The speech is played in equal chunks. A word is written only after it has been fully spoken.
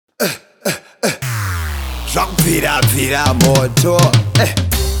Vira moto.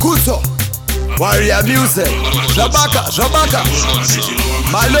 Kuso. Warrior music. Jabaka.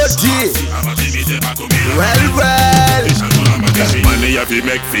 Malody. Well. Money have you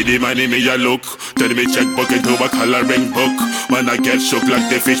make for the money me a look. Tell me check bucket over coloring book. Man I get shook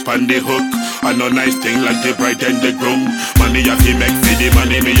like the fish pan the hook. I know nice thing like the bride and the groom. Money have you make for the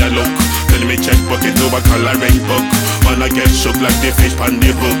money me a look. Tell me check bucket over coloring book. Man I get shook like the fish pan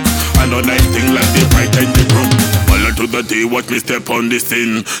the hook. I know nice thing like the bride and the groom. All to the day watch me step on the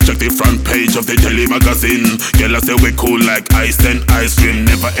scene. Check the front page of the daily magazine. Girl I say we cool like ice and ice cream.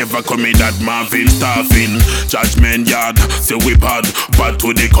 Never ever come in that Marvin starving. Judgment yard, say we bad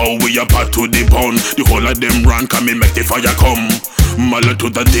to the cow, we a bad to the bone. The whole of them run, come and make the fire come. Malo to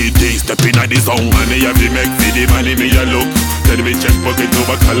the day, step in at the zone. Money have you make for the money me a look. Tell me check bucket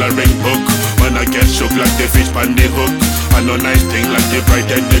over coloring book. Man I get shook like the fish pan the hook. I know nice thing like the bride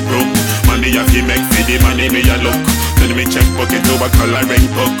and the groom. Money have you make for the money me a look. Tell me check bucket over coloring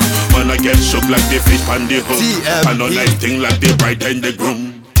book. Man I get shook like the fish pan the hook. I know nice thing like the bride and the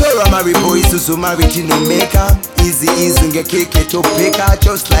groom. Tora Mari Boiz so married to no maker. Easy nge keke to baker.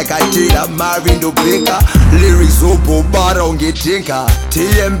 Just like I did a marry no baker. Lyrics opo bara ungetinka.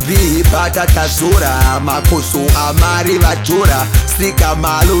 TMB batata zora. Makoso amari vatora. Stika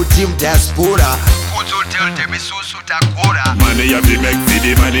malo team diaspora. Kuzo tell them so takora. Money have you make for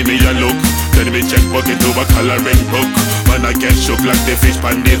the money me a look. Tell me check bucket over coloring book. Man I get shook like the fish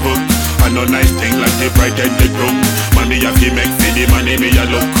pan the hook. I know nice thing like the bride and the groom. Money have you make for the money me a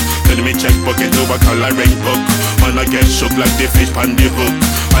look. Tell me check bucket over coloring book. Man I get shook like the fish pan the hook.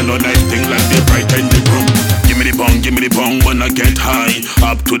 I know nice thing like the bride and the groom. Give me the bong when I get high.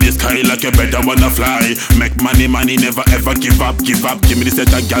 Up to the sky like a bird I wanna fly. Make money, never ever give up. Give me the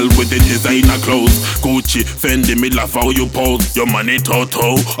set of gal with the designer clothes. Gucci, Fendi, me love how you pose. Your money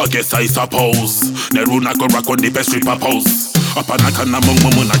toto, I guess I suppose. Neruna go rock on the best stripper pose. Up and I can among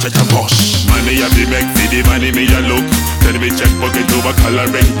mumuna check a posh. Money have you make for the money me a look. Tell me check bucket over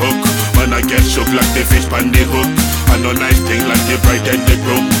coloring book. Man I get shook like the fish pan the hook. I know nice thing like the bride and the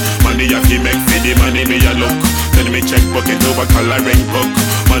groom. Money have you make for the money me a look. Tell me check bucket over coloring book.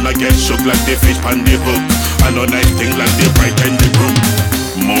 Man I get shook like the fish pan the hook. I know nice thing like the bride and the groom.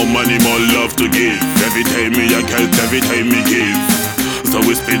 More money, more love to give. Every time me a get, every time me give. So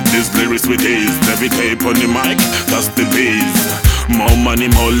we spit these lyrics with ease. Every tape on the mic, that's the biz. More money,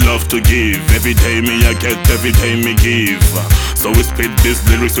 more love to give. Every time me I get, every time me give. So we spit these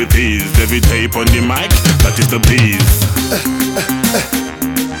lyrics with ease. Every tape on the mic, that is the biz.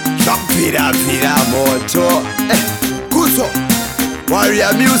 Vira moto. Kuso.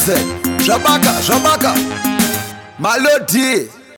 Warrior music. Jabaka. Malody.